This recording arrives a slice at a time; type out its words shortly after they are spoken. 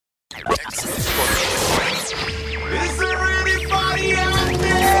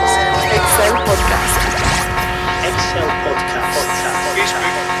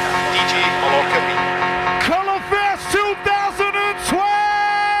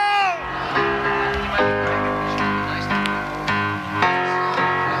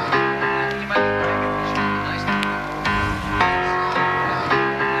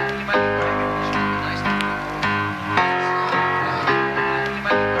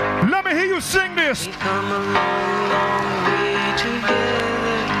August. We've come a long, long way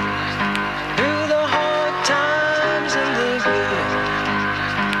together, through the hard times and the good.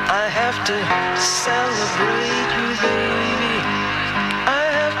 I have to celebrate you, baby. I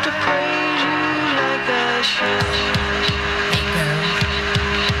have to praise you like I should. Hey girls,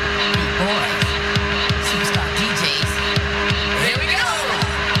 beat boys, superstar DJs. Here we go.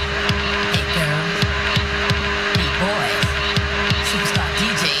 Hey girls, beat boys, superstar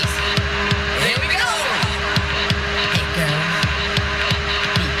DJs. Here we go. Hey girls,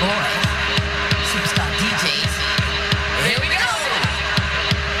 beat boys, superstar DJs. Here we go.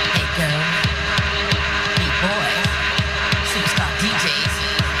 Hey girls, beat boys, superstar DJs.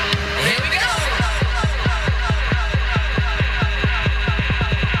 Here we go.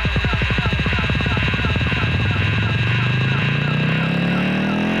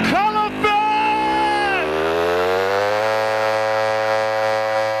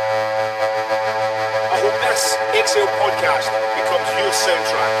 I hope this Excel podcast becomes your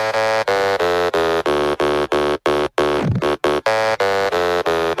soundtrack.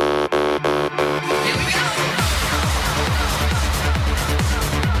 Here we go.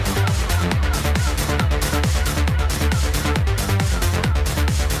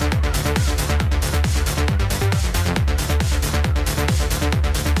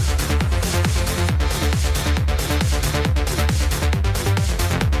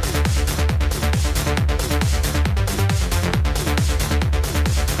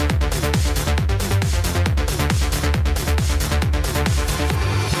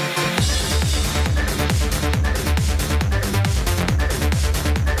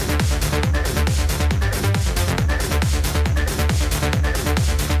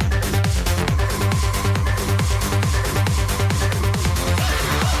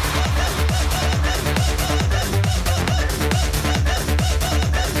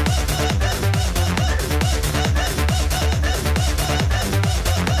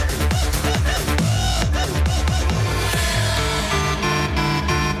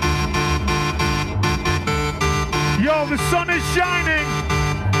 Yo, the sun is shining.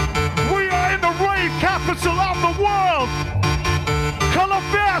 We are in the rave capital of the world.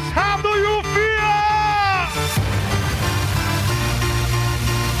 Coloursfest, how do you feel?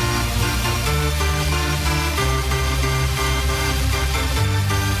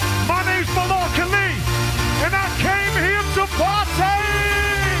 My name's Mallorca, and I came here to party.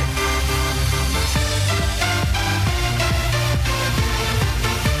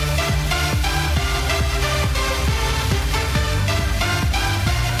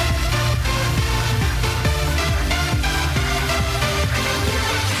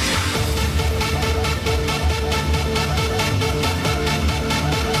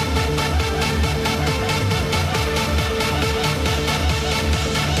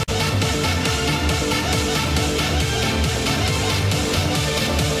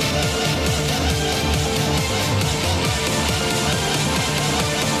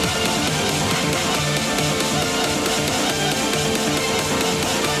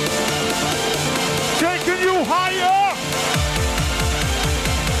 Taking you higher.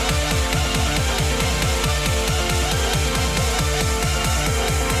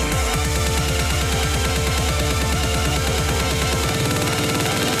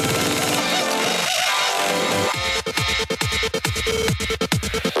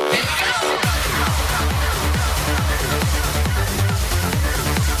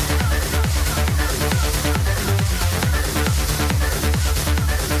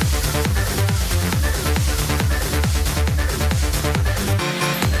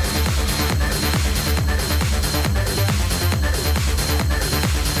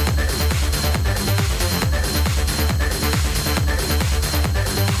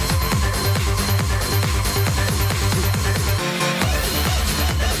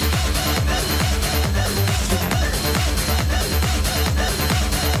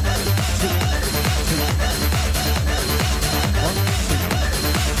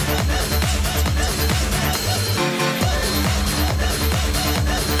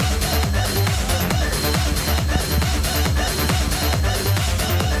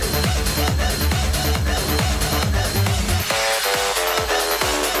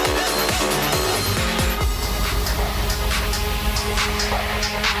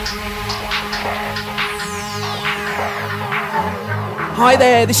 Hi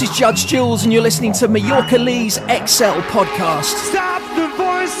there, this is Judge Jules and you're listening to Mallorca Lee's XL podcast. Stop the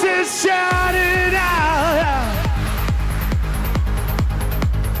voices shouting out.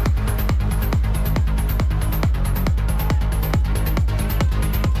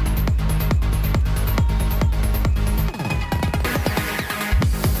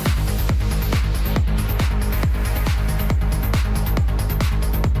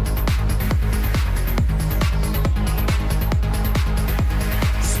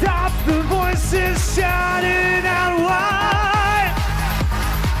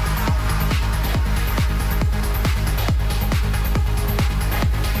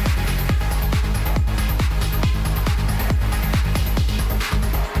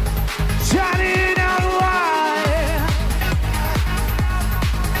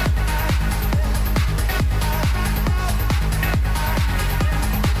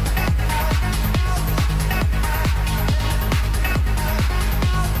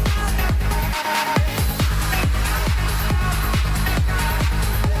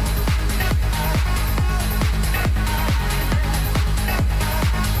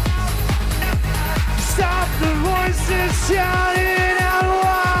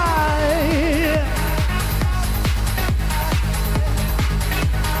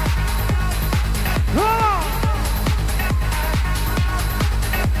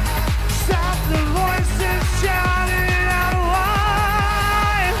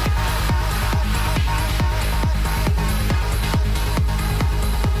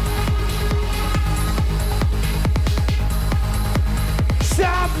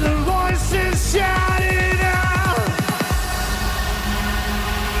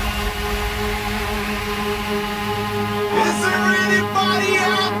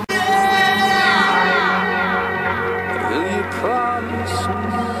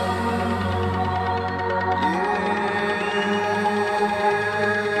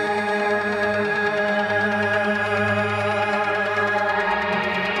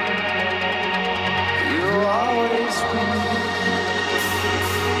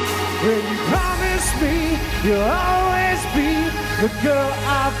 you'll always be the girl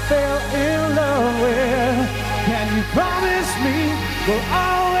I fell in love with. Can you promise me we'll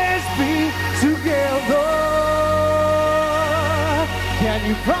always be together? Can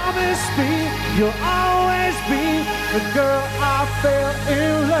you promise me you'll always be the girl I fell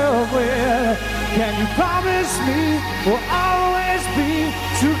in love with? Can you promise me we'll always be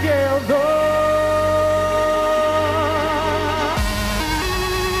together?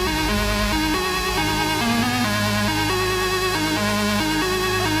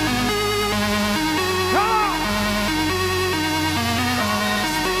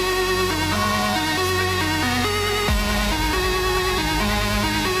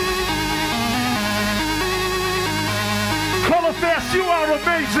 Coloursfest, you are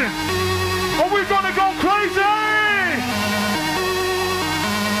amazing. Are we gonna go crazy?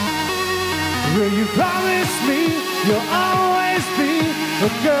 Will you promise me you'll always be the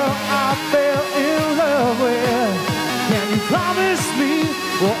girl I fell in love with? Can you promise me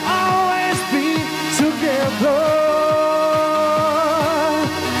we'll always be together?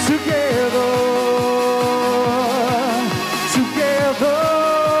 Together. Together.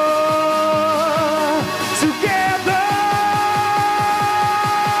 Together.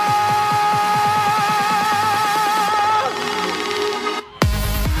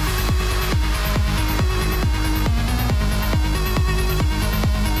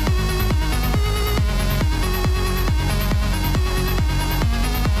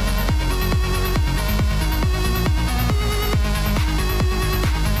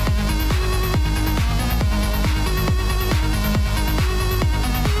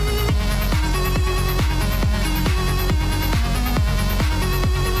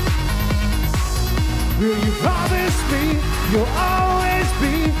 Will you promise me you'll always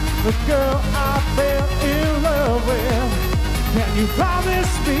be the girl I fell in love with? Can you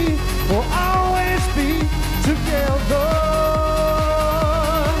promise me we'll always be together?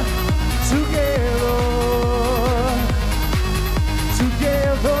 Together.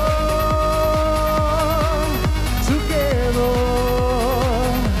 Together.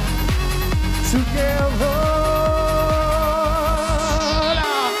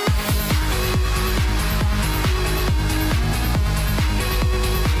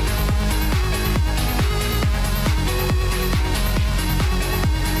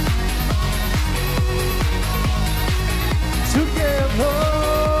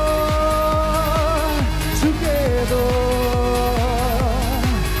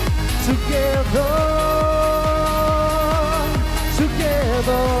 Together. Together.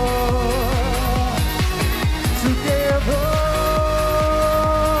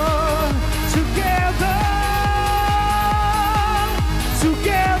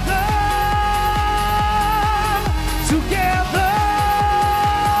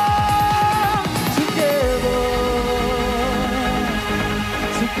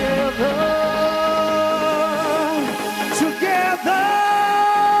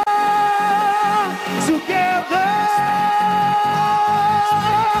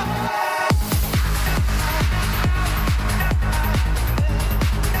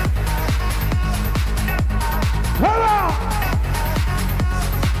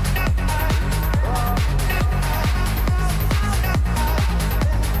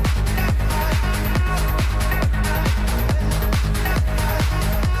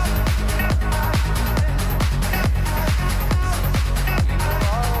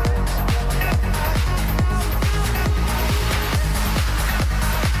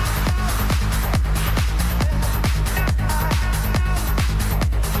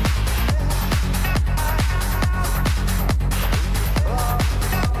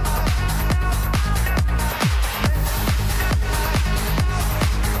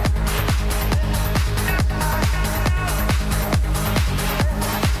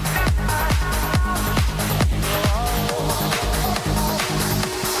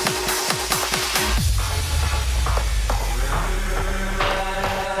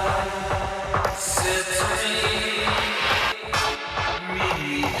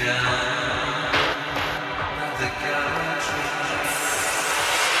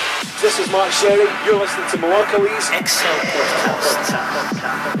 This is Mark Sherry. You're listening to Mallorca Lee's Excel Podcast.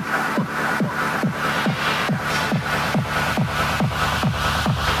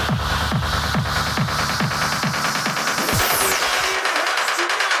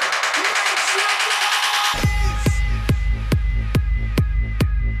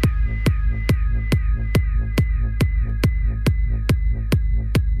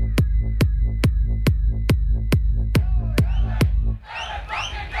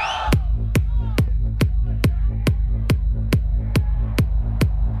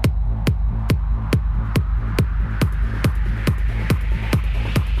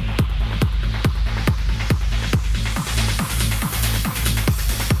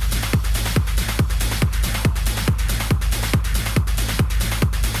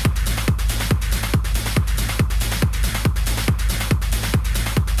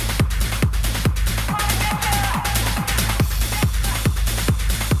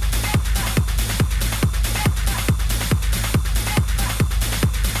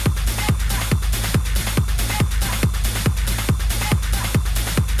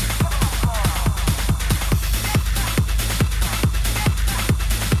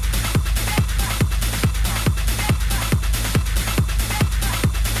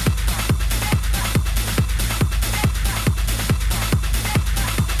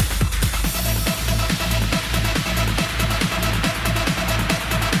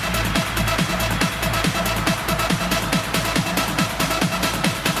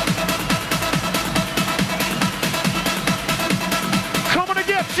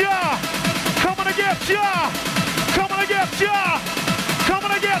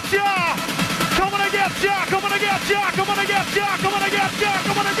 ya. Coming to get ya. Coming to get ya. Coming to get ya. Coming to get ya.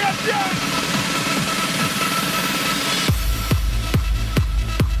 Coming to get ya.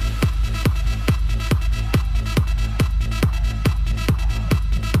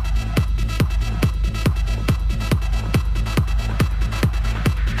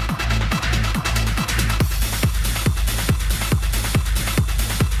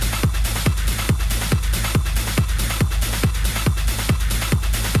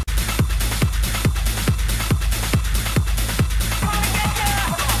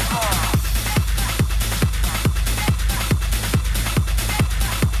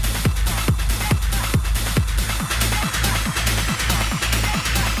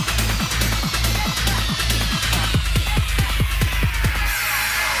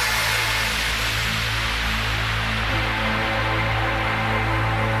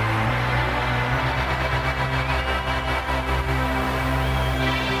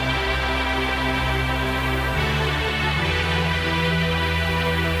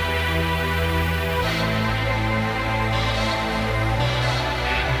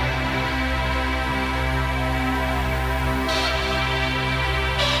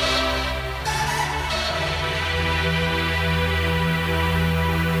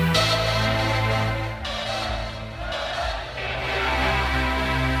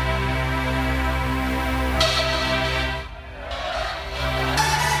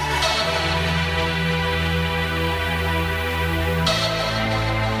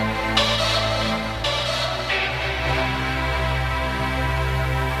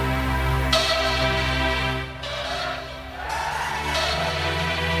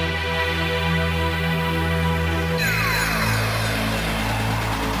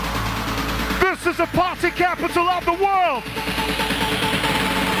 This is the party capital of the world.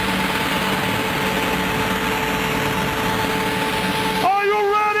 Are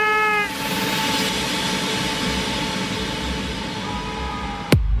you ready?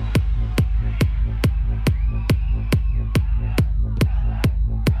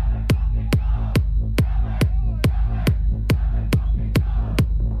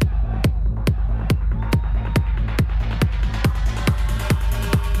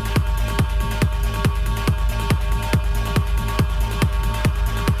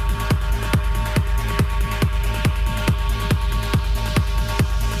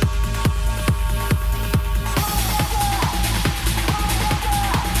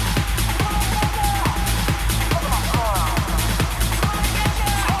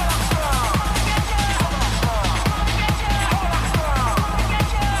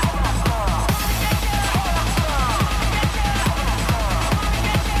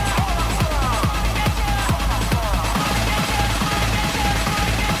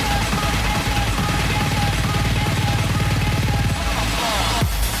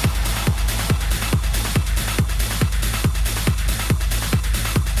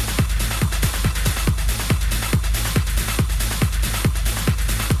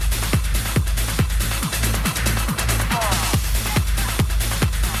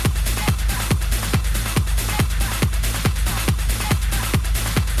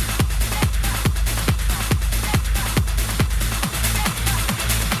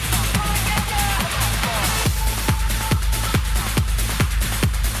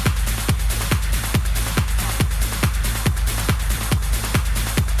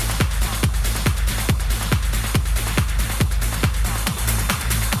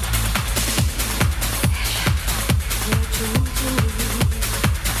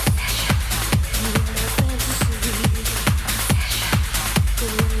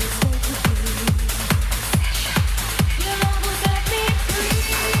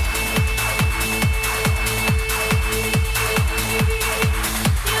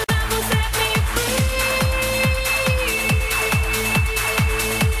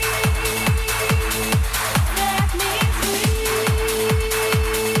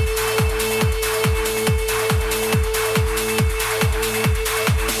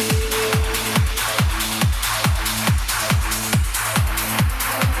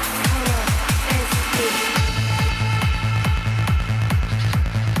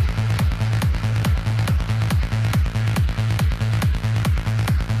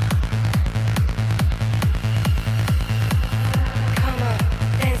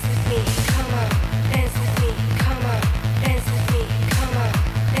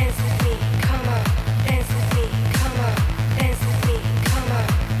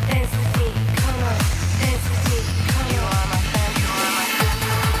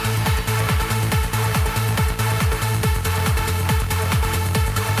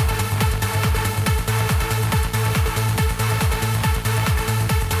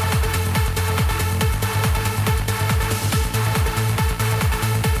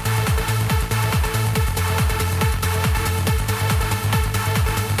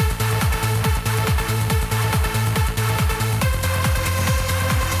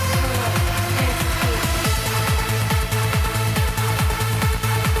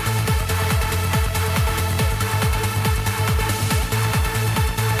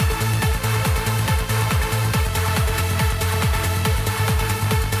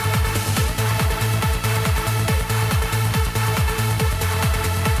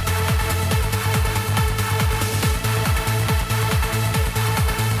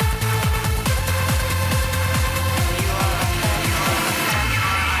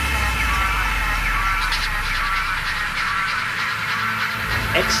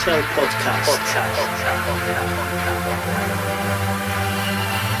 XL Podcast.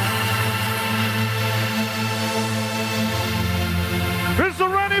 Is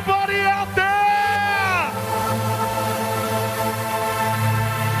there anybody out there?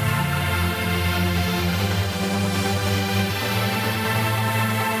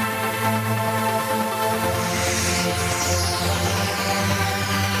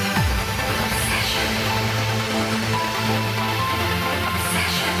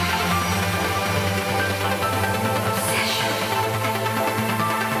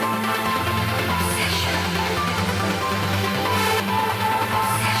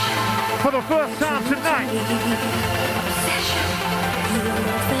 For the first time tonight.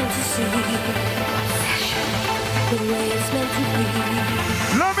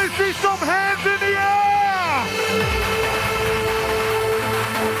 Let me see some hands in the air!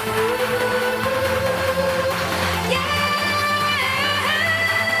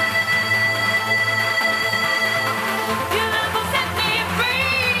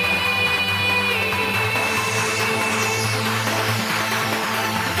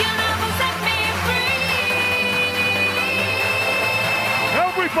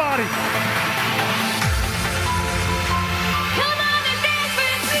 Everybody! Come on and dance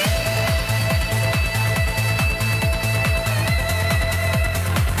with me.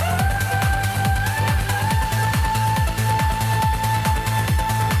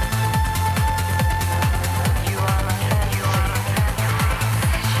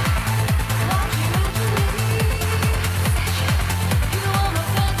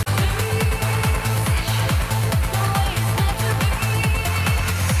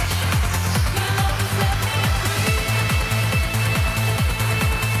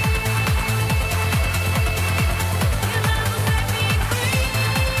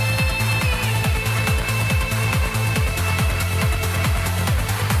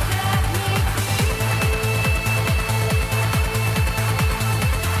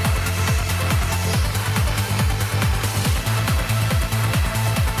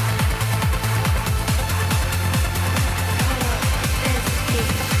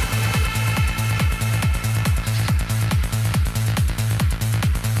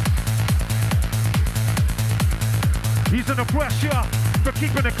 He's under pressure for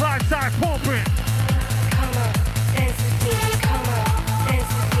keeping the Clyde side pumping. Come on, dance with me. Come on, dance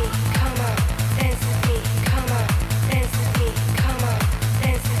with me. Come on, dance with me. Come on, dance with me. Come on,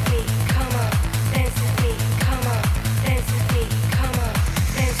 dance with me. Come on, dance with me. Come on, dance with me. Come on,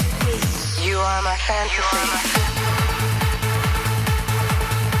 dance with me. You are my fantasy.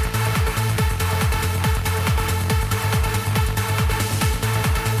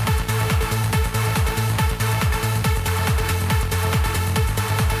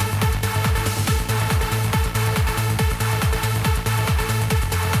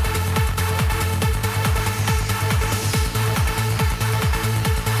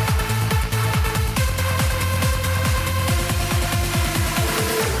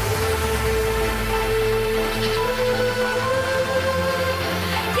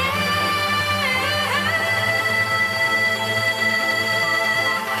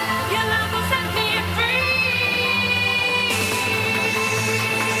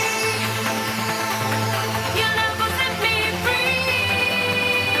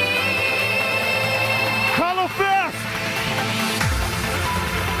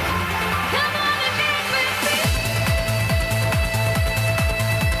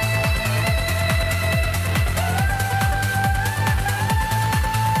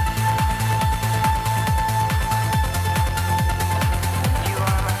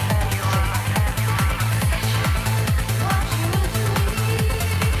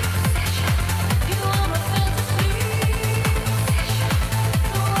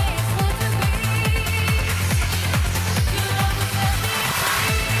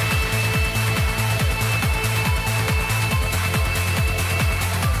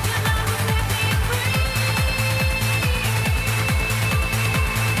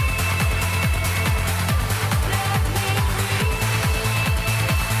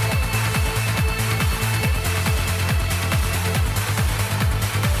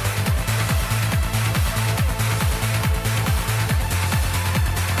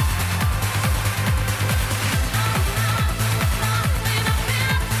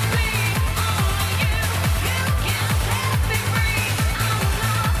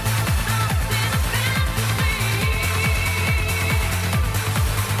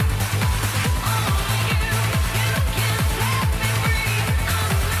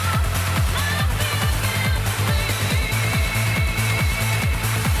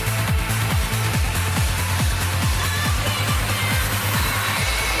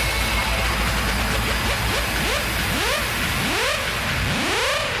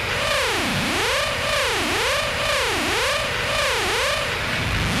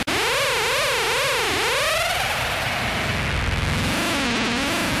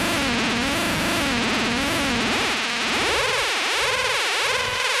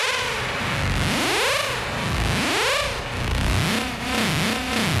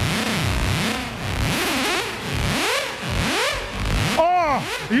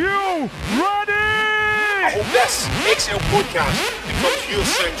 you ready? I hope this XL podcast becomes your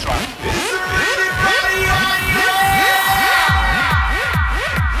soundtrack.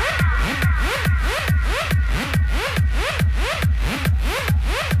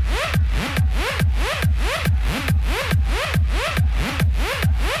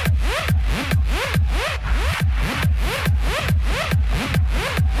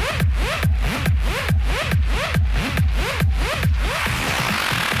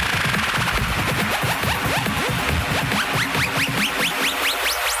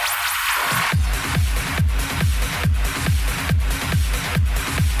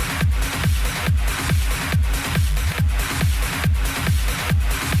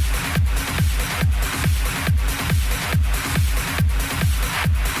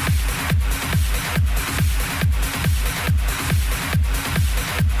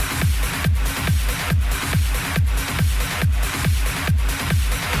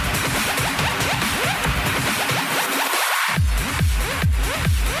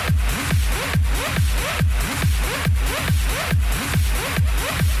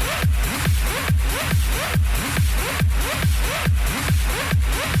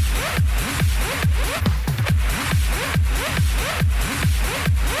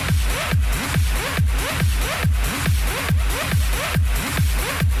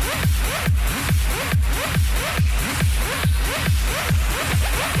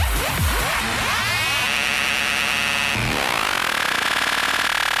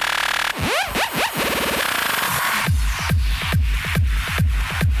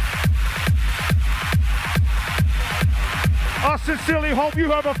 I sincerely hope you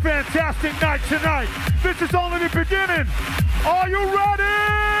have a fantastic night tonight. This is only the beginning. Are you ready?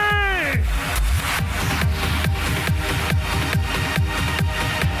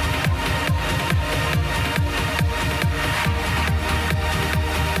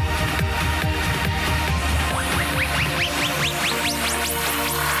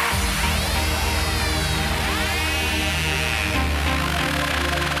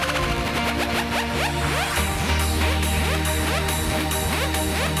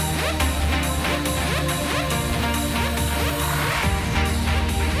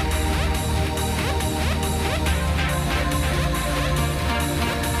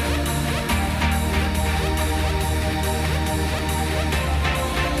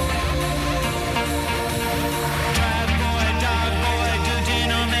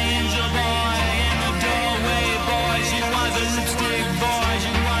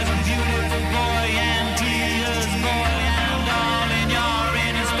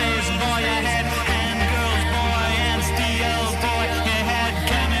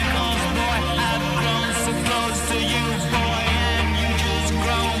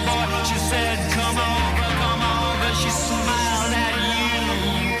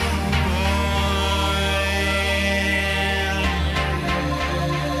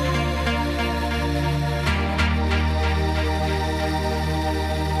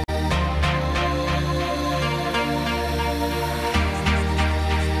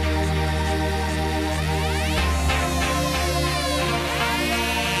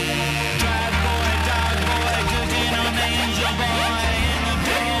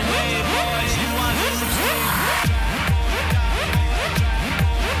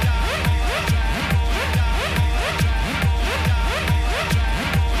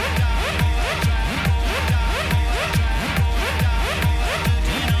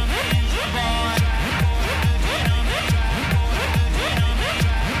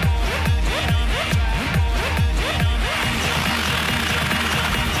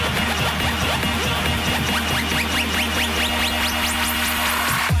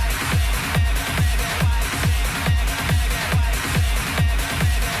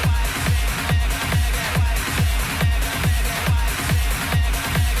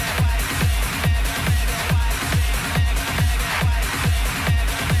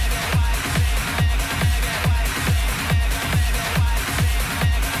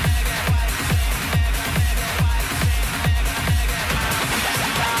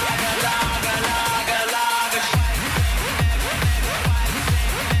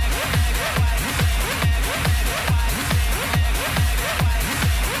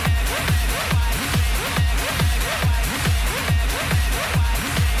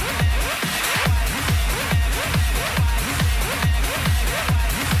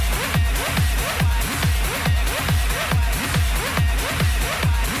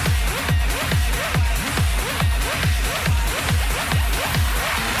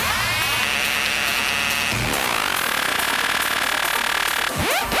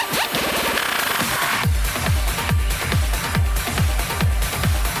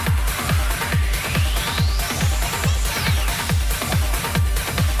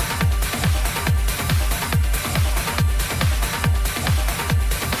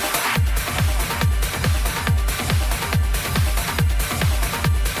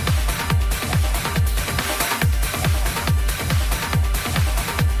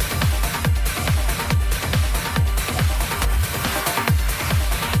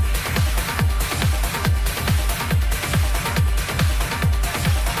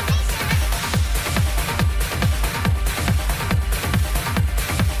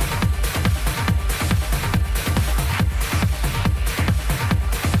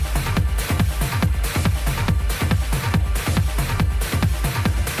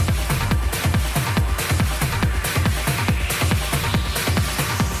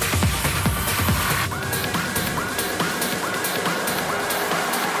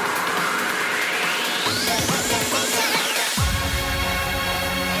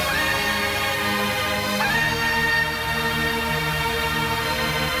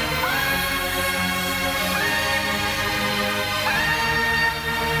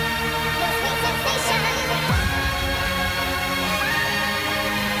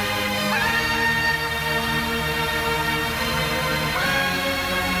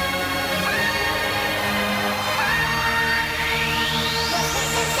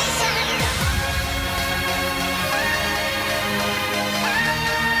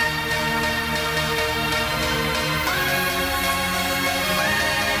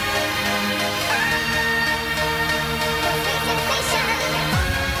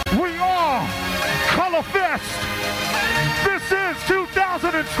 Fest. This is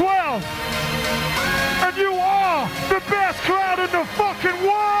 2012. And you are the best crowd in the fucking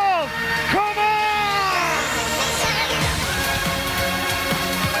world. Come on!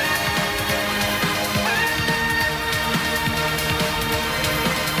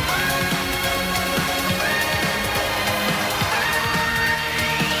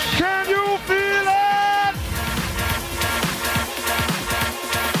 Can you feel it?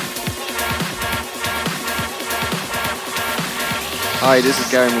 Hi, this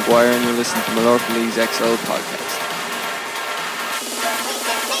is Gary McGuire and you're listening to Mallorca Lee's XO podcast.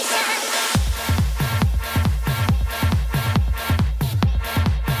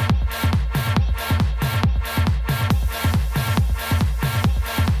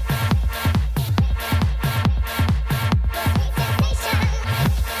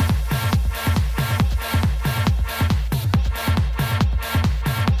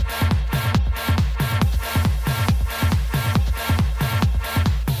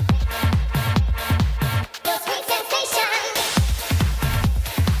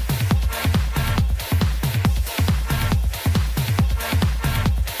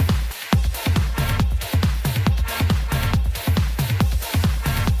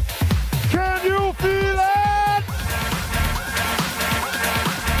 Can you feel it?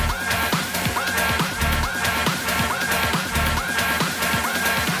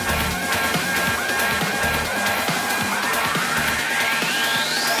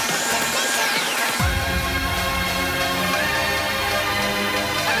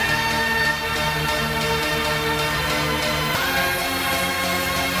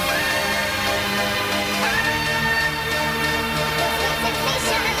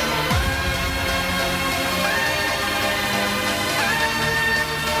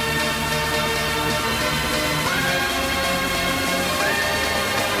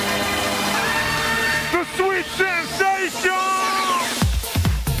 The sweet sensation!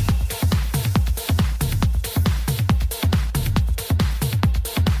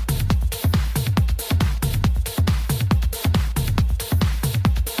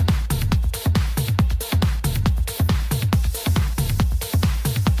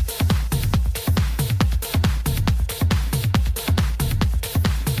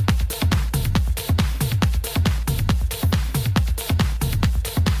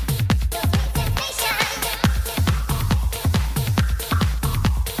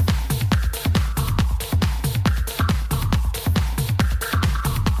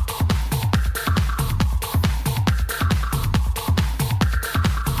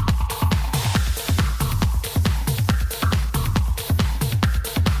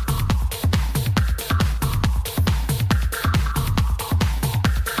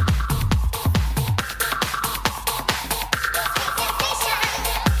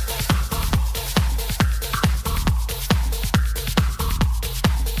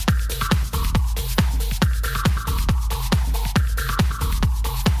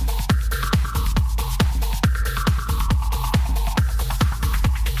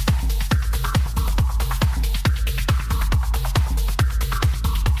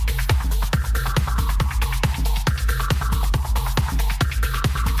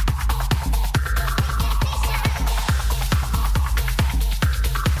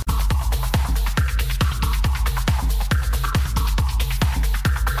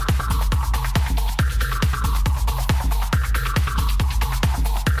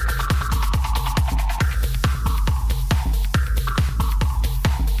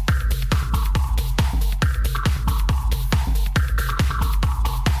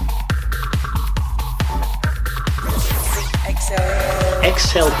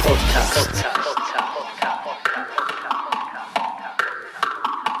 Excel Podcast.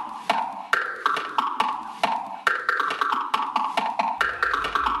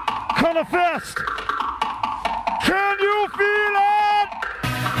 Coloursfest! Can you feel it?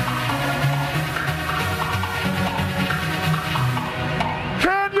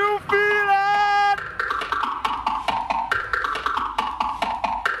 Can you feel it?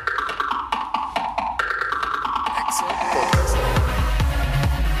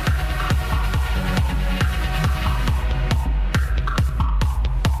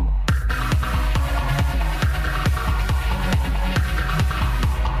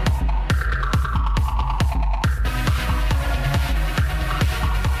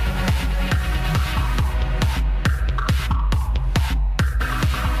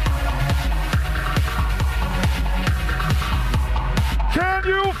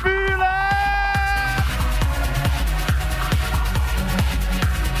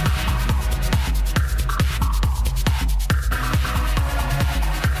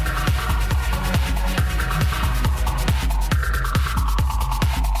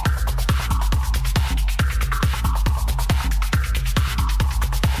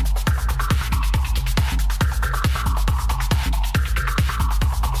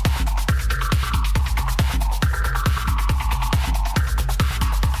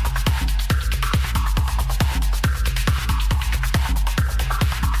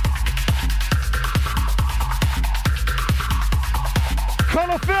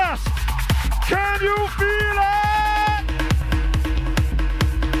 Fest. Can you feel it?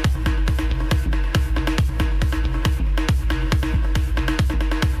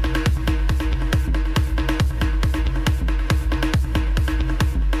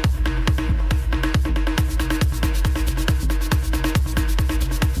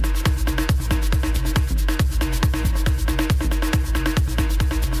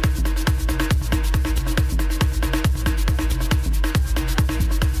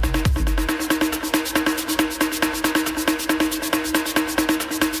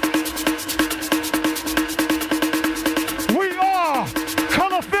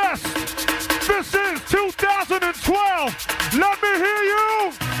 This is 2012. Let me hear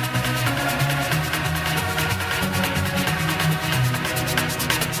you.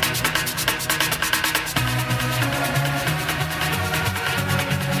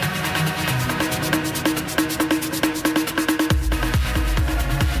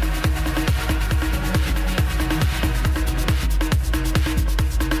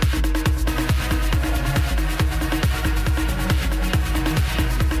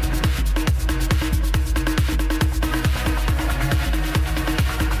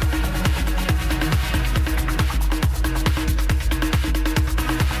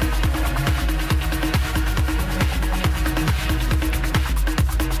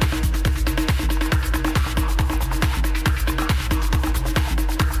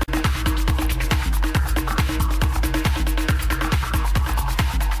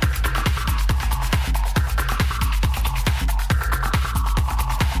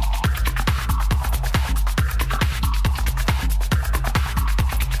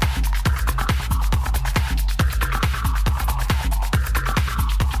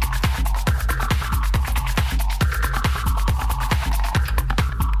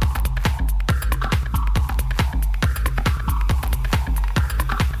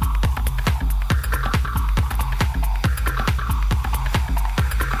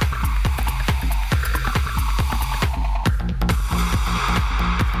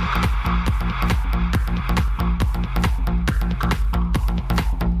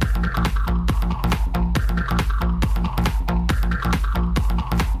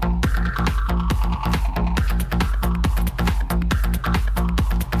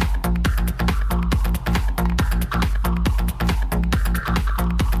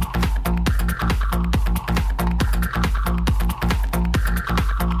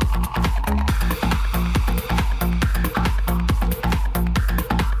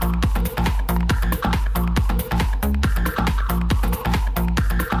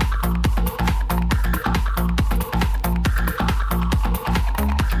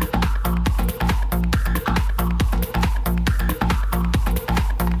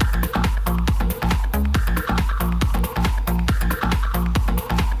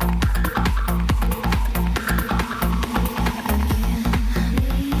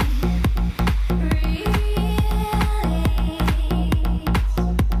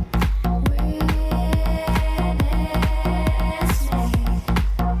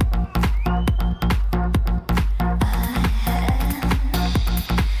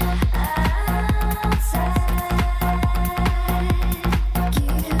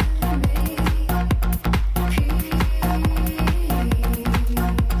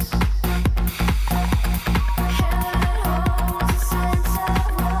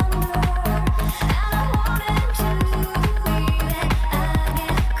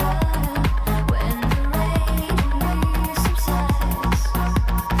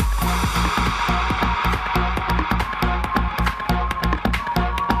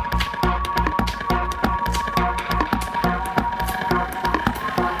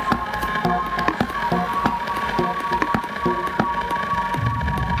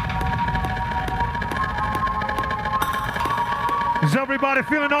 Is everybody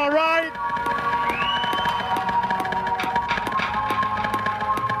feeling all right?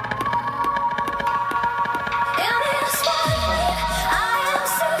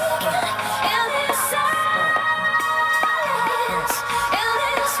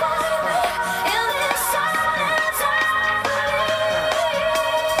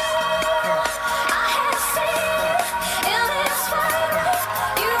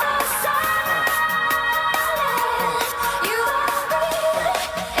 You are breathing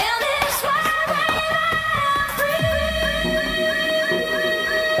in this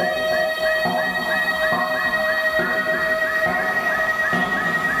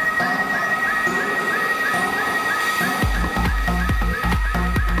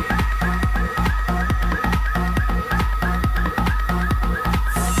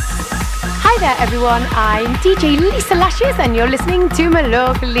there, everyone. I'm DJ Lisa Lashes, and you're listening to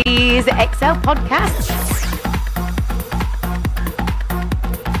Mallorca Lee's XL podcast.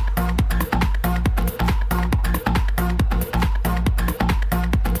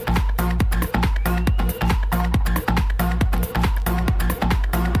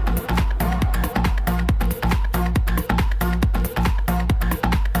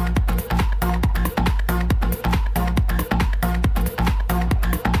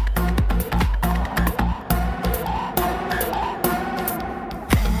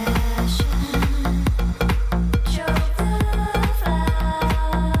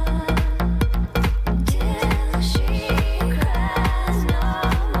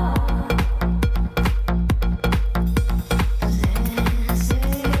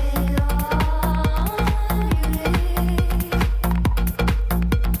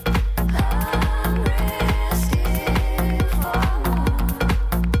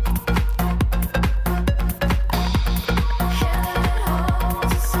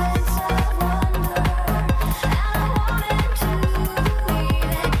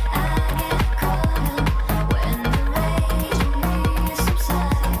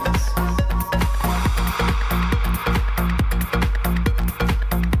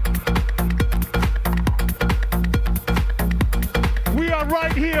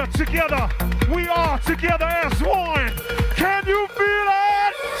 Together, we are together as one. Can you feel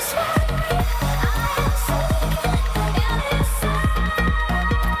it?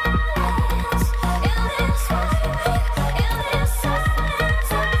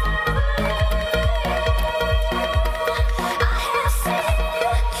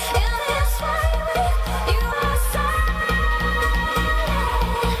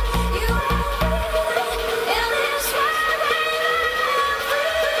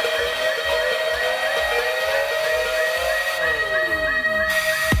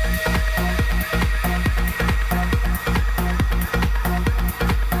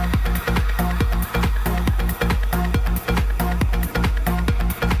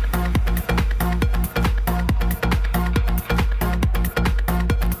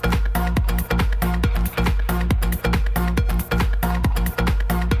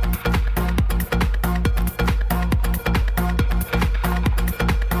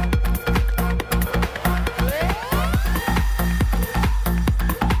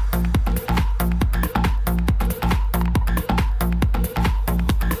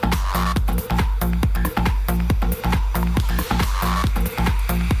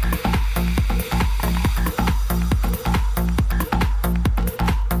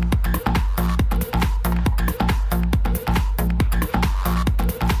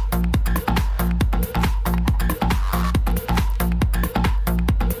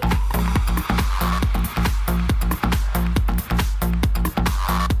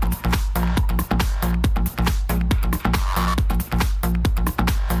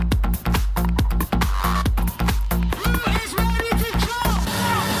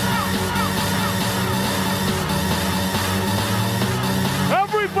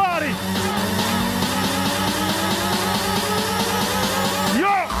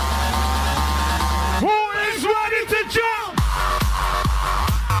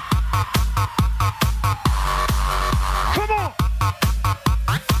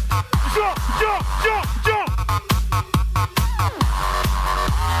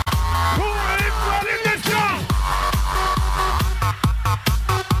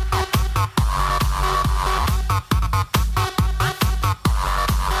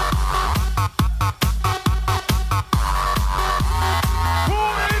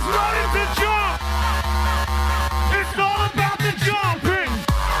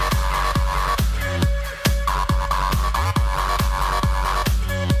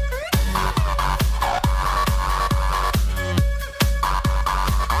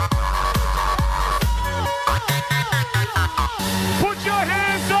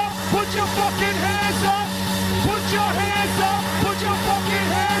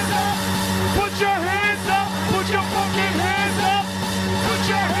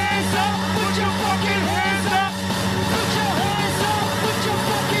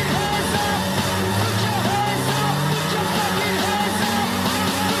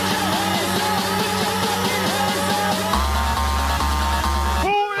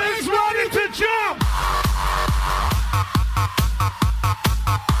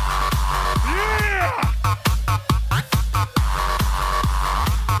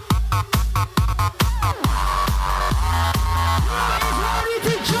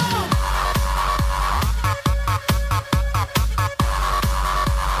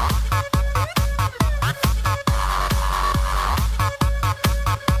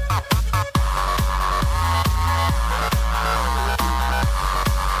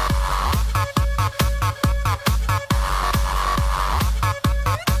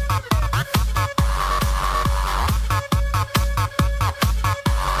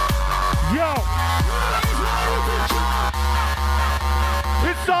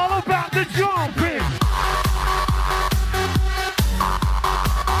 to jump in.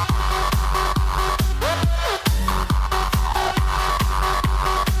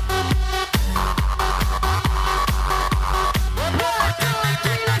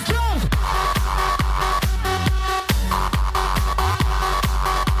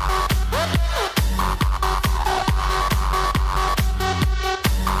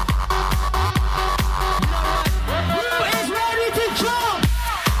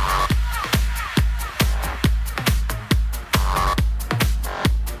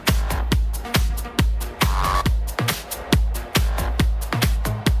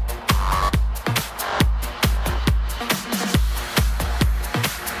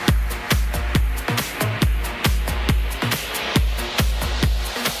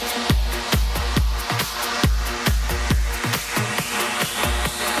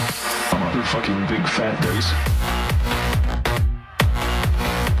 Fucking big fat days.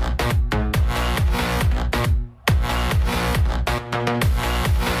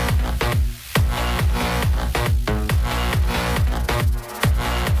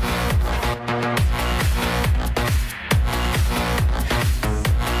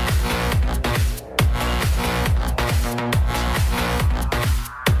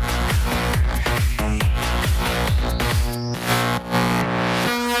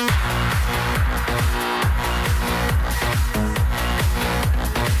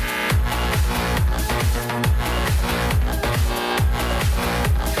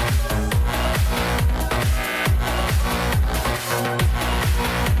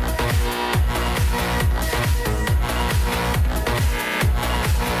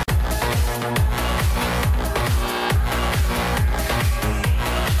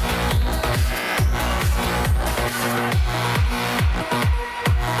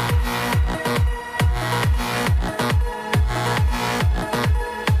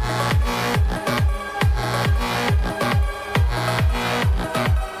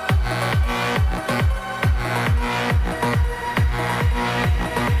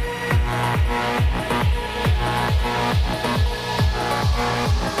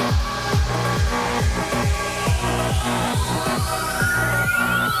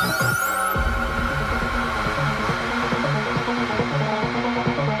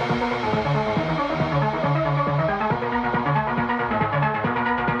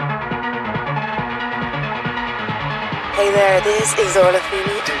 Hey there, this is Orla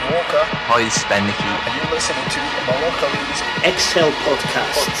Feeney. Dave Walker. Hi, this is Ben Nicky. And you're listening to Mallorca League's Excel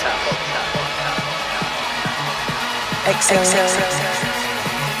Podcast. Excel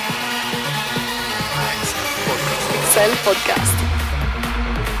Podcast.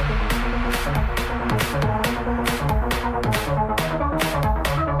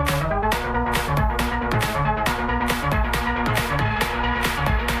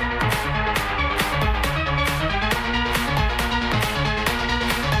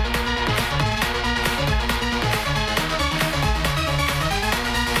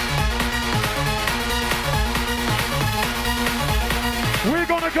 We're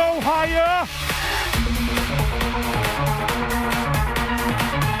gonna go higher.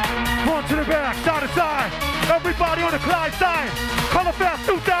 Front to the back, side to side. Everybody on the Clyde side. Coloursfest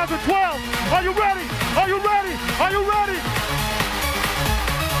 2012. Are you ready? Are you ready? Are you ready?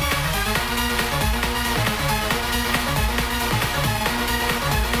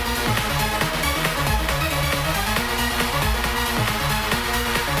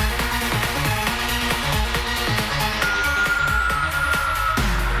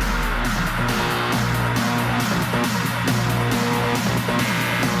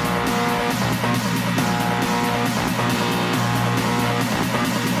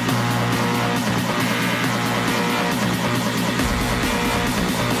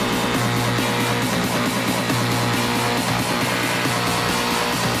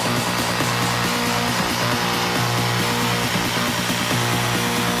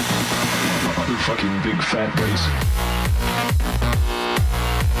 Fucking big fat bass.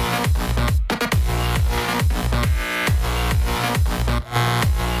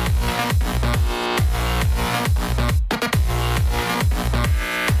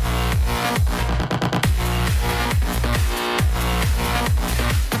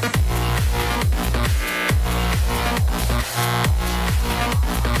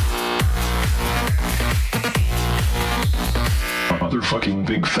 Motherfucking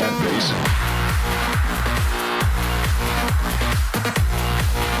big fat bass.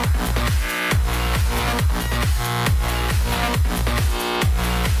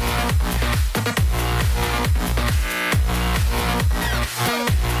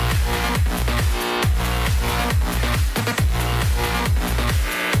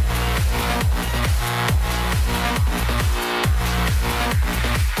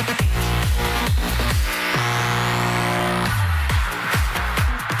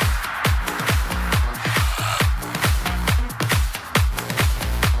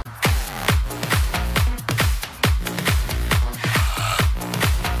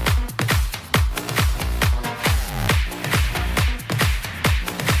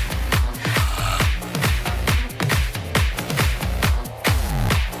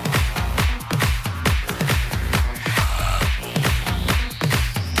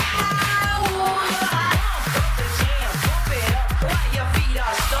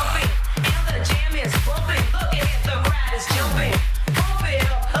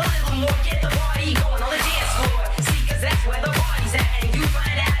 get the party going on the dance floor. See, 'cause that's where the party's at, and you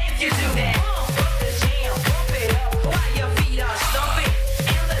find out if you do that. Bump the jam, bump it up while your feet are stomping,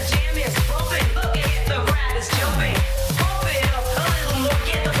 and the jam is bumping. Look at the crowd is jumping. Bump it up a little more,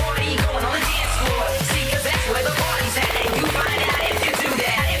 get the party going on the dance floor. See, 'cause that's where the party's at, and you find out if you do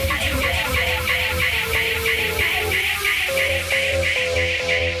that.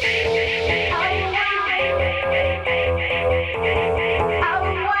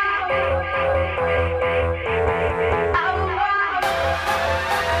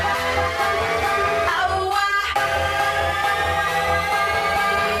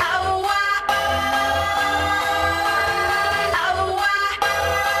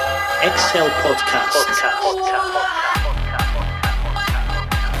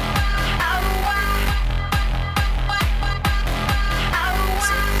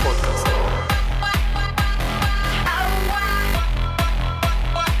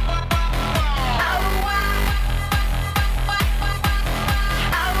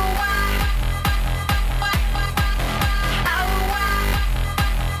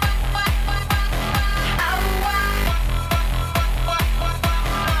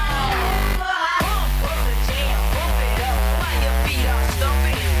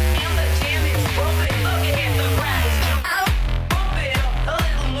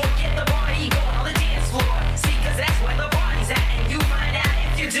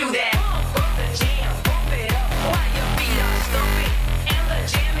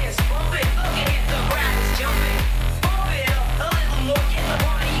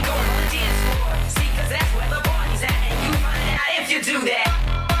 If you do that.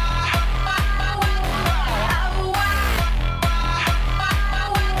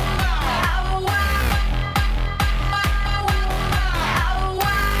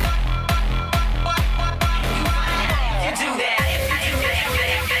 XL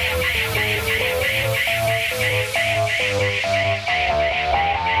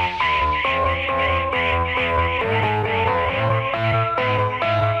Podcast.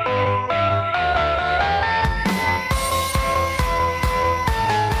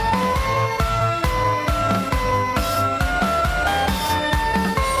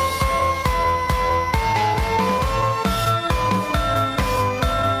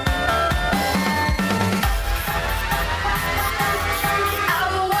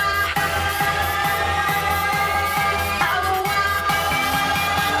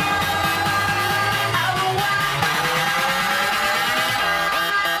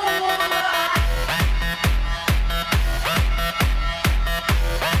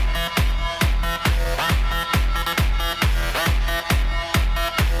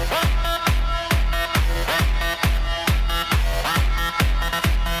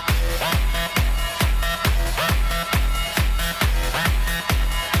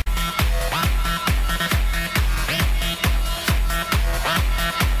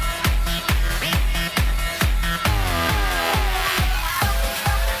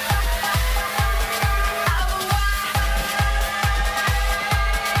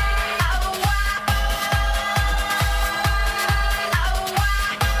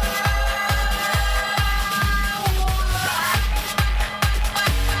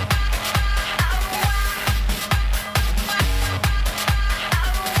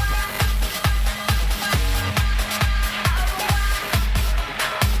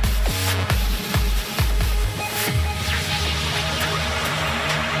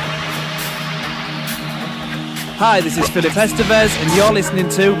 Hi, this is Philip Estevez, and you're listening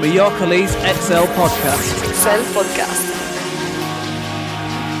to Mallorca Lee's XL Podcast. XL Podcast.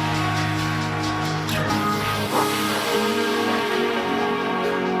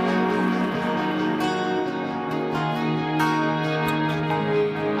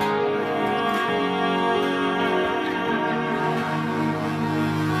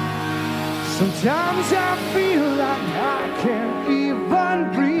 Sometimes I feel like I can't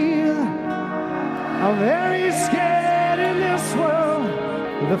even breathe. I'm very scared in this world,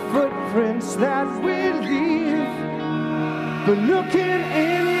 the footprints that we leave. But looking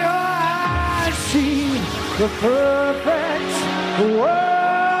in your eyes, see the perfect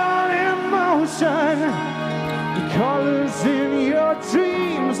world in motion. The colors in your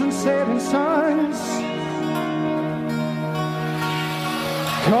dreams and setting suns.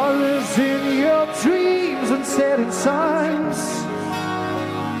 Colors in your dreams and setting suns.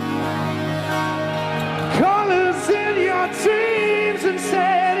 Colors in your dreams and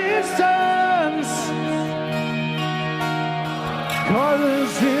setting suns.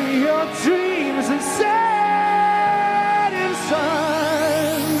 Colors in your dreams and setting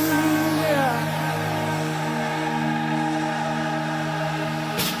suns. Yeah.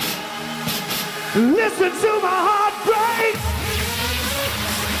 Listen to my heart break.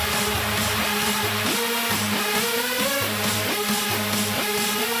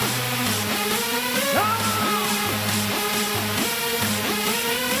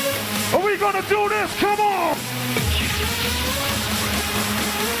 Are we gonna do this? Come on!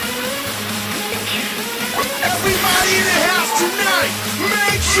 Everybody in the house tonight,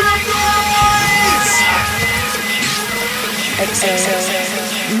 make some noise!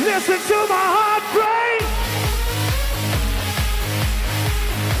 Listen to my heart break.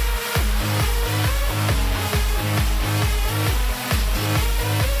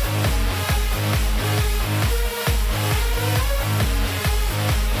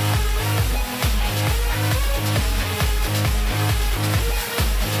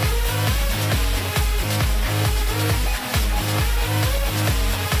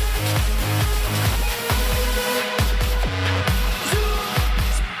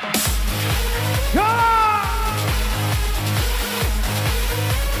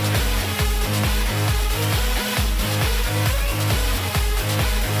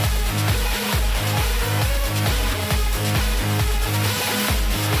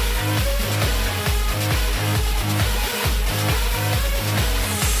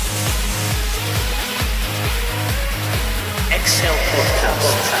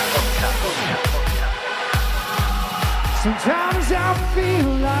 Sometimes I feel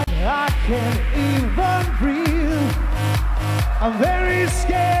like I can't even breathe. I'm very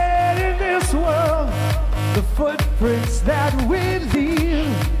scared in this world, the footprints that we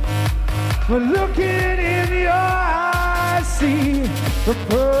leave. But looking in your eyes, see the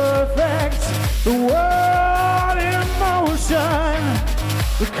perfect world in motion.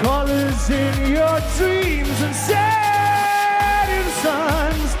 The colors in your dreams and setting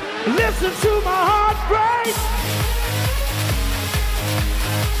suns. Listen to my heart break.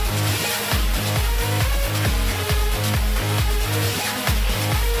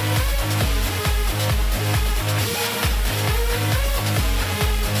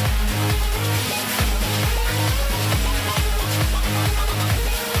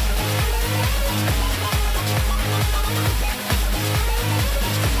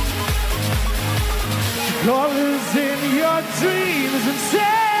 Colors in your dreams and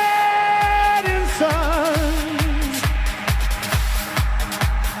setting suns.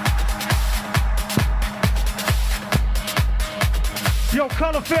 Yo,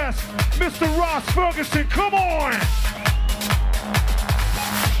 Coloursfest, Mr. Ross Ferguson, come on!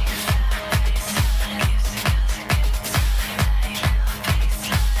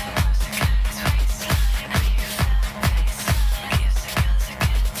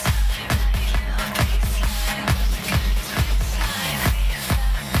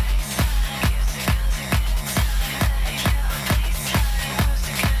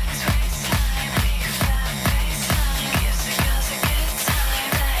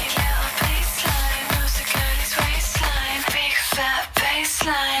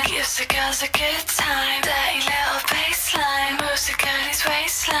 Gives the girls a good time. Dirty little bassline moves the girlie's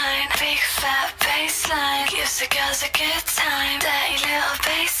waistline. Big fat bassline gives the girls a good time. Dirty little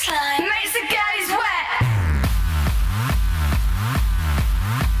bassline makes the girlies wet.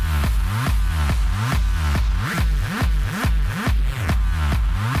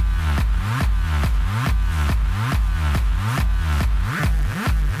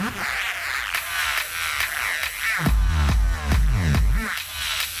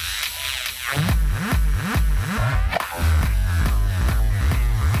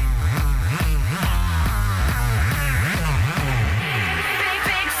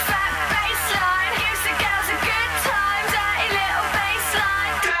 Big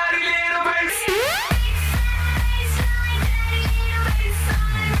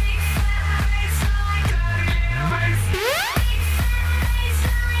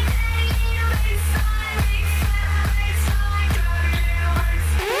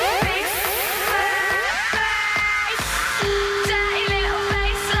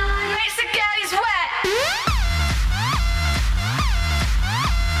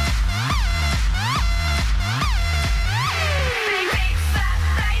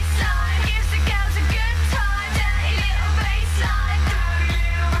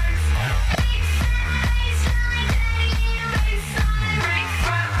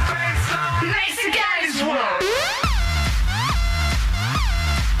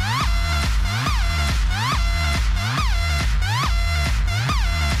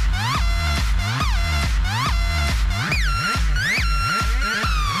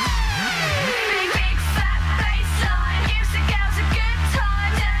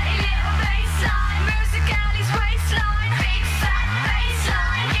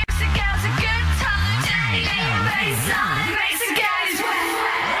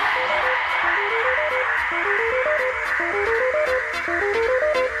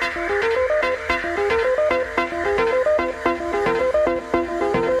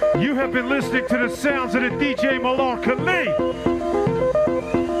have been listening to the sounds of the DJ Mallorca Lee.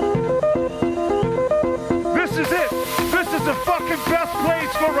 This is it. This is the fucking best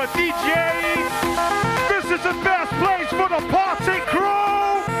place for a DJ. This is the best place for the party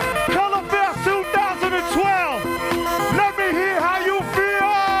crew. Coloursfest 2012. Let me hear how you feel.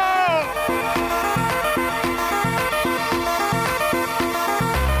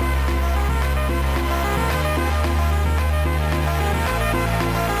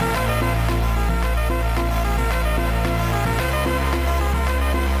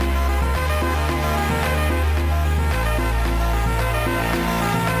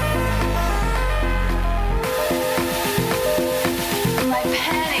 My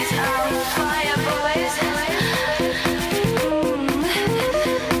panties are on fire, boys.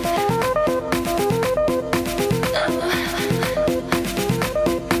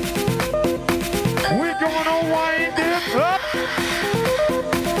 We're gonna wind it up.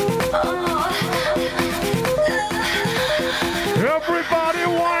 Everybody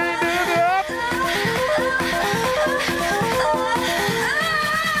wind it up.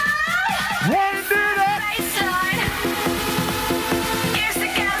 Wind it up. Gives the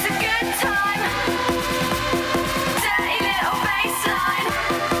girls a good time. Dirty little bassline.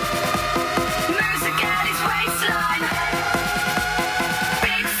 Moves the girlie's waistline.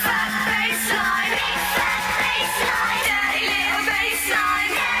 Big fat bassline. Dirty little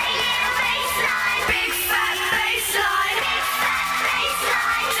bassline. Big fat bassline.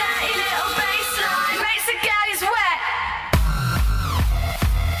 Dirty little bassline. Makes the girlies wet.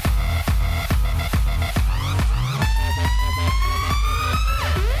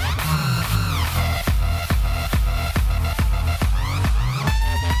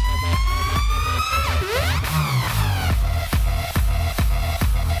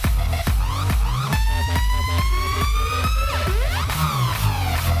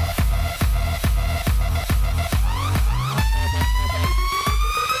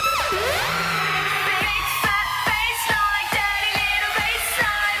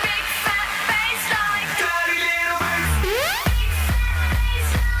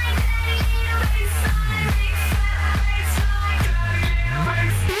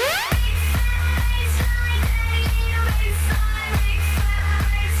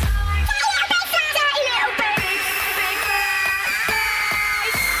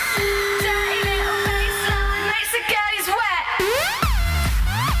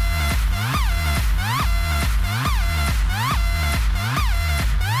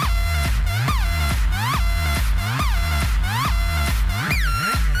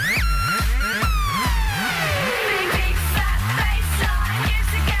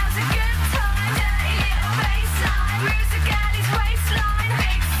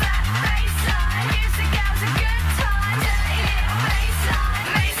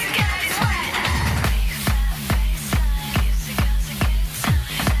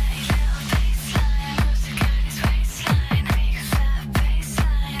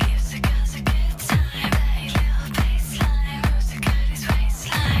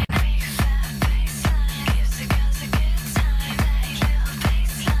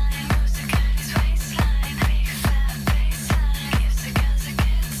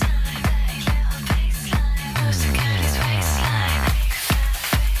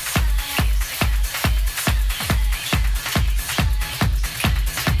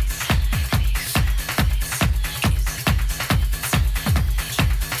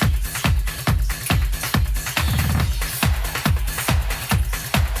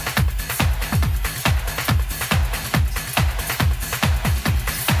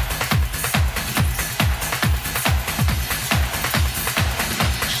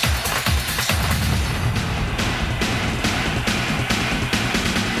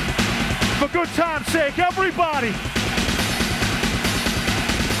 For good time's sake, everybody.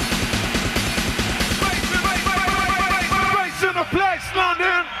 Bass in the place,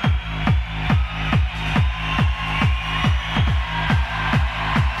 London.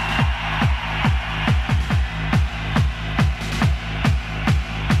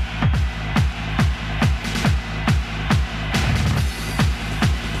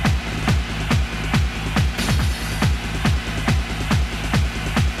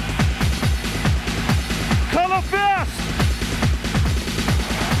 Coloursfest.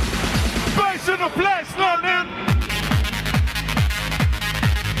 Bass in the place, London.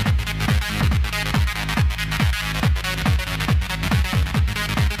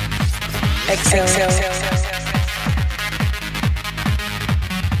 Excel.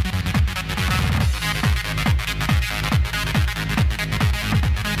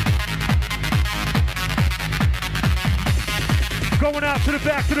 Going out to the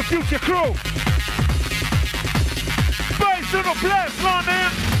Back to the Future crew. Bass in the place,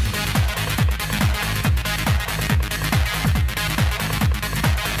 London.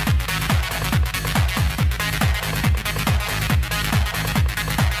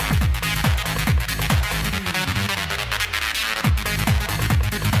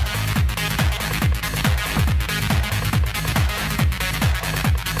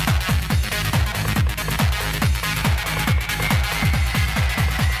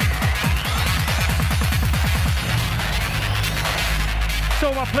 So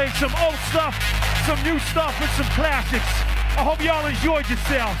I played some old stuff, some new stuff, and some classics. I hope y'all enjoyed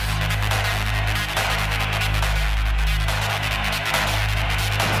yourselves.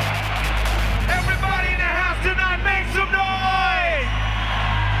 Everybody in the house tonight, make some noise!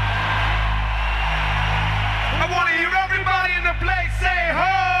 I want to hear everybody in the place say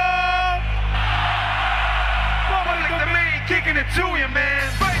ho! Public domain, kicking it to you,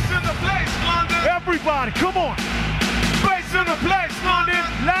 man. Bass in the place, London. Everybody, come on. Bass in the place, London.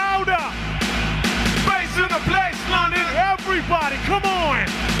 Louder. Bass in the place, London. Everybody, come on.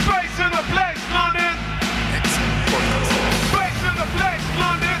 Bass in the place, London. Bass in the place,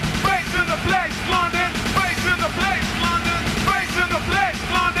 London. Bass in the place, London. Bass in the place, London. Bass in the place,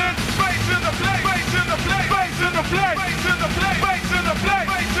 London. Bass in the place. Bass in the place. Bass in the place. Bass in the place. Bass in the place.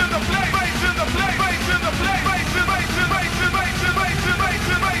 Bass in the place. Bass in the place. Bass in the place. Bass in bass in bass in bass in bass in bass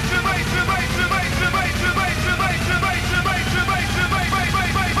in bass in bass in bass in bass in bass in bass in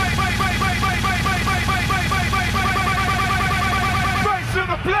bass in bass in bass in bass in bass in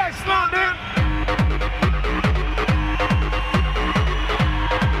the place, London.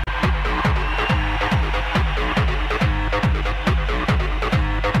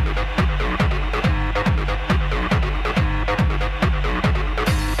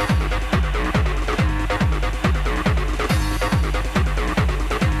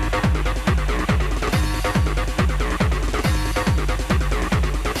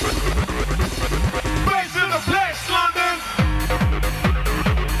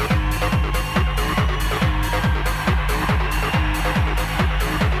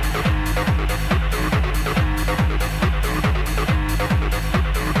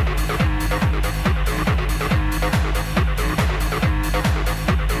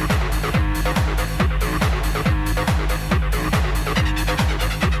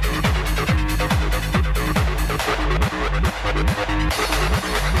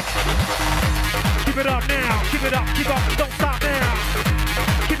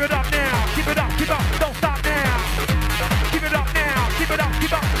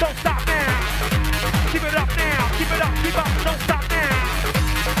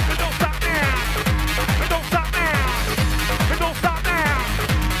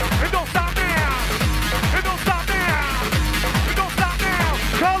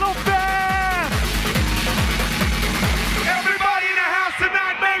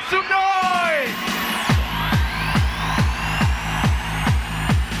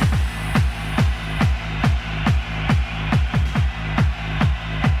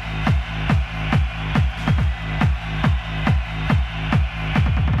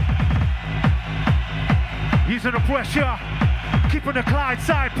 Pressure, keeping the Clyde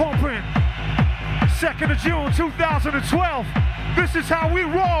side pumping. 2nd of June 2012. This is how we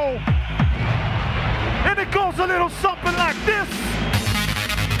roll. And it goes a little something like this.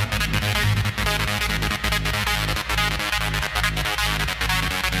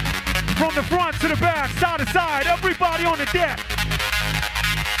 From the front to the back, side to side, everybody on the deck.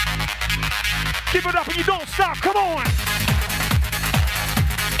 Keep it up and you don't stop, come on.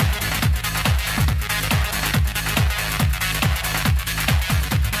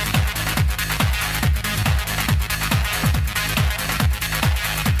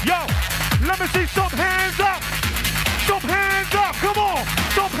 Let me see some hands up. Some hands up. Come on.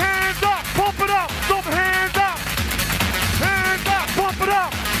 Some hands up. Pump it up. Some hands up. Hands up. Pump it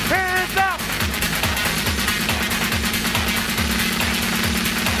up. Hands up.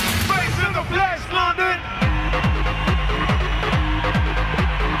 Bass in the place, London.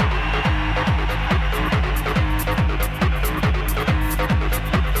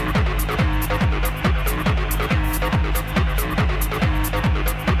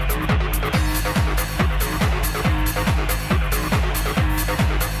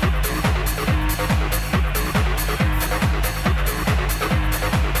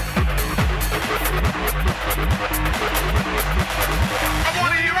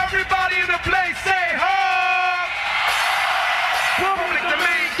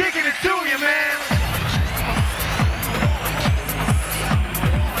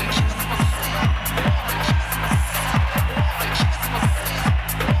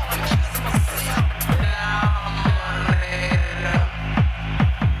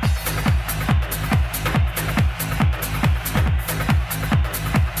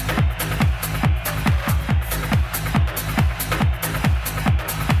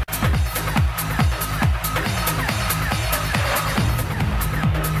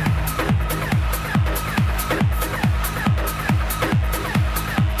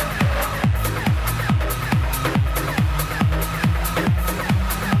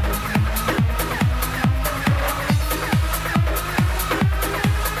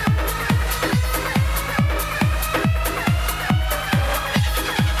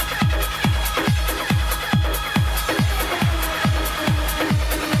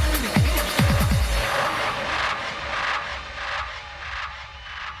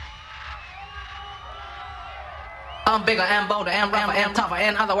 I'm bigger and bolder and rougher and tougher.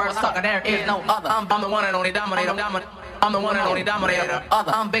 In other words, sucker, there is no other. I'm the one and only dominator. I'm the one and only dominator.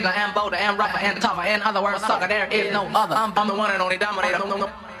 Other. I'm bigger and bolder and rougher and tougher. In other words, sucker, there is no other. I'm the one and only dominator.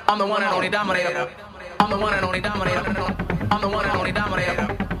 I'm the one and only dominator. I'm the one and only dominator. I'm the one and only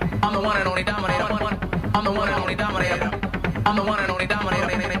dominator. I'm the one and only dominator. I'm the one and only dominator. I'm the one and only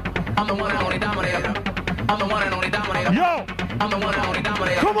dominator. I'm the one and only dominator. I'm the one and only dominator. Yo! I'm the one and only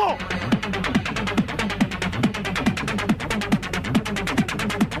dominator. Come on!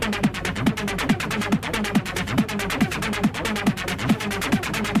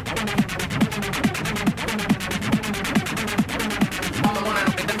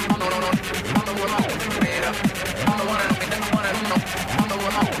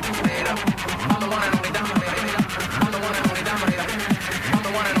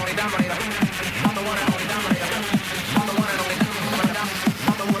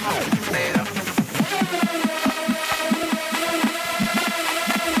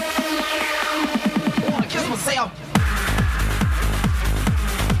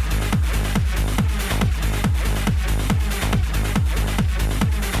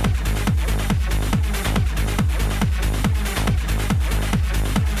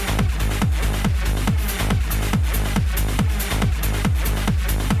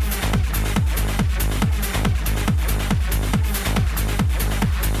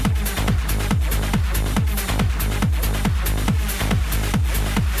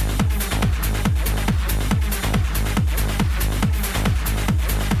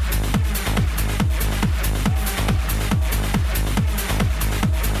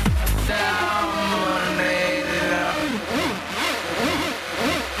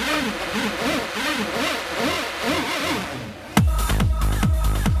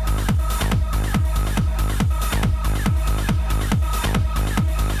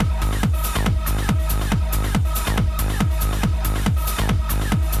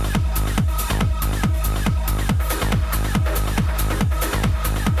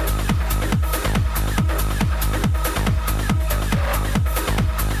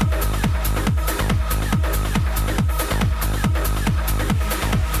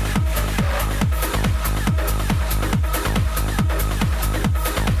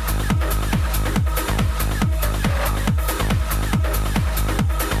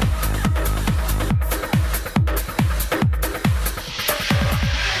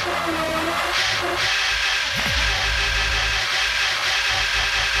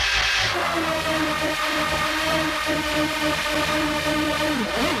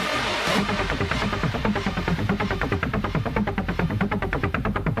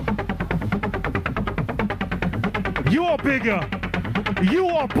 You are bigger. You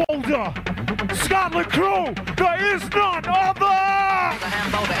are bolder. Scotland crew, there is none other. Bigger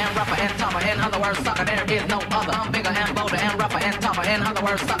and bolder and rougher and tougher. In other words, sucker, there is no other. I'm bigger and bolder and rougher and tougher. In other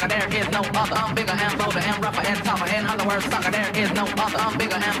words, sucker, there is no other. I'm bigger and bolder and rougher and tougher. In other words, sucker, there is no other. I'm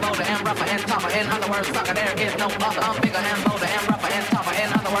bigger and bolder and rougher and tougher. In other words, sucker, there is no other. I'm bigger and bolder and rougher and tougher. In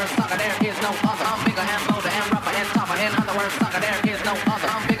other words, sucker, there is no other. I'm bigger and bolder and rougher and tougher. In other words, sucker, there is no other.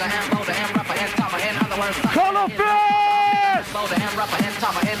 I'm bigger and bolder and rougher and tougher. In other words, coloursfest. Bolder and rougher and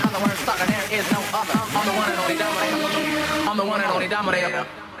tougher. In other words, sucker, there is no other. I'm the one and only dominator. I'm the one and only dominator.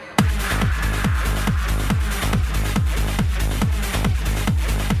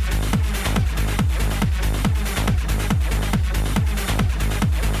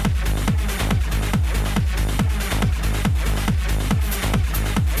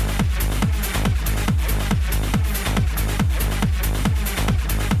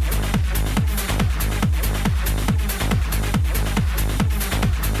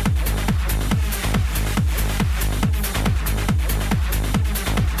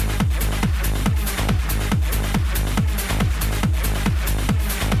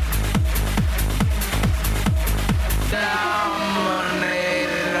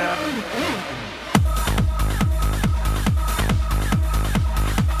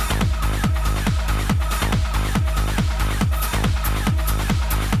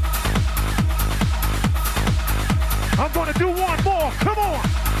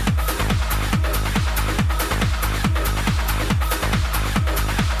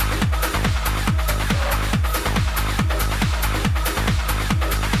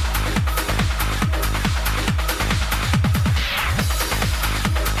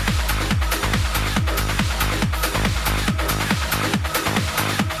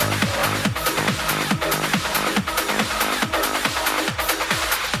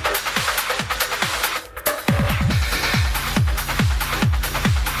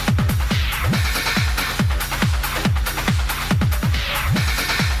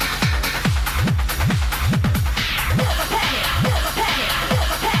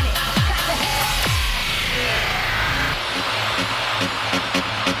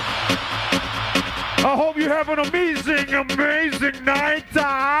 I hope you have an amazing, amazing night.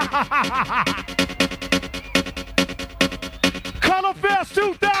 Coloursfest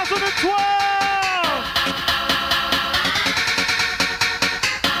 2012.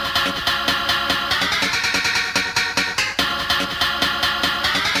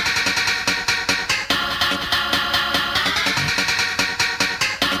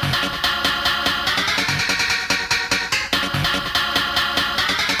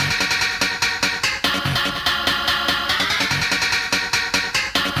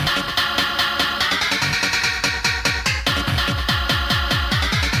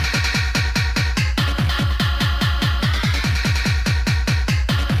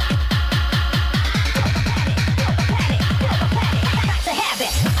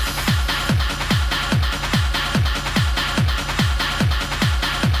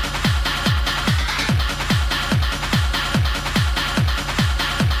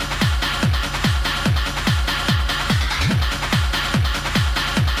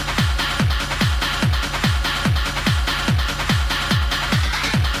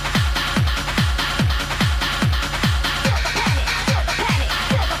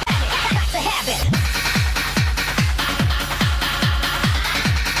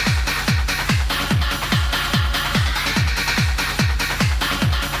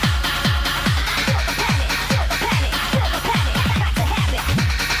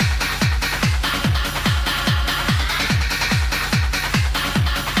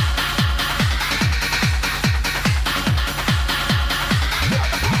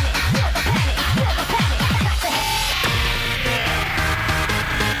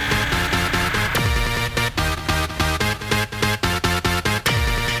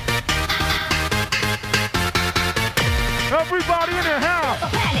 Everybody in the house.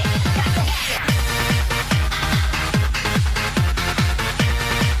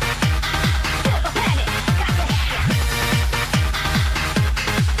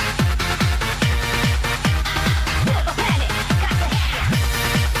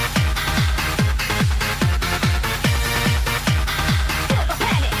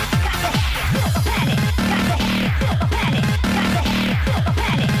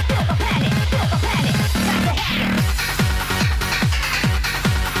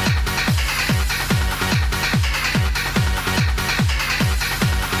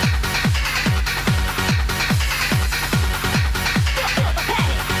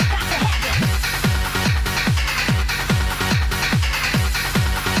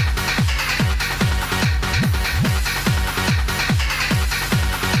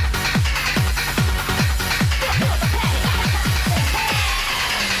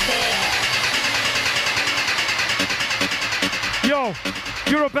 Yo,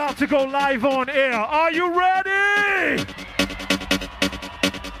 you're about to go live on air. Are you ready?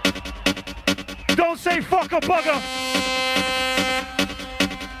 Don't say fuck a bugger.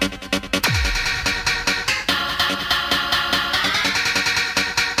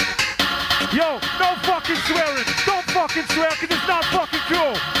 Yo, no fucking swearing. Don't fucking swear because it's not fucking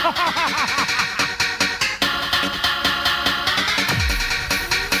cool.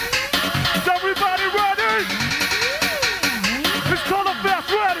 Is everybody ready? It's Coloursfest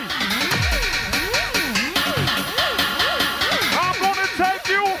ready. I'm gonna take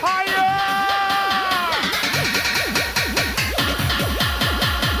you higher.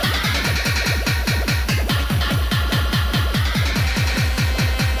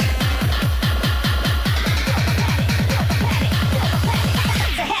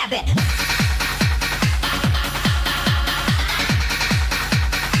 It's a habit.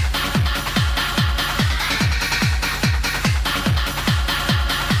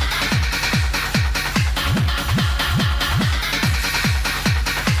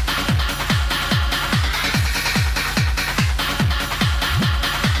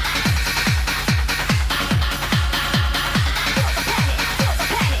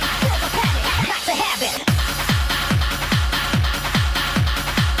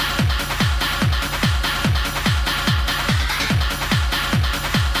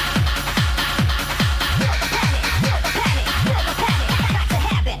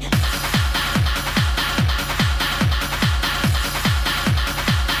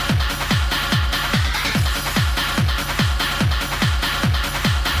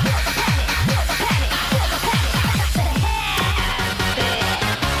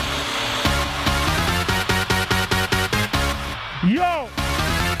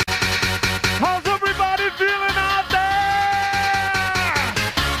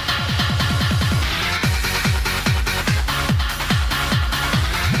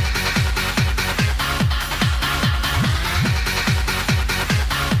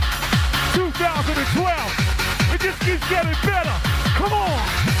 keeps getting better. Come on.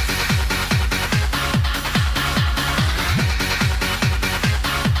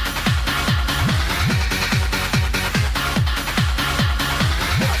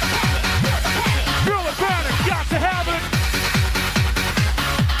 Feel the panic, got to have it.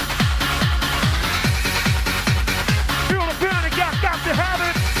 Feel the panic, got to have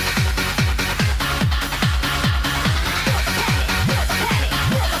it.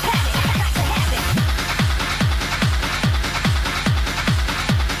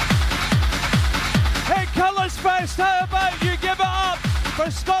 Coloursfest, how about you give it up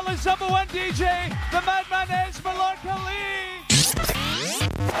for Scotland's #1 DJ, the madman is Mallorca Lee.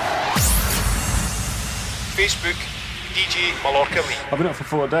 Facebook, DJ Mallorca Lee. I've been up for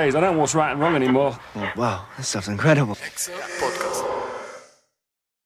 4 days. I don't know what's right and wrong anymore. Oh, wow, this stuff's incredible. XL Podcast.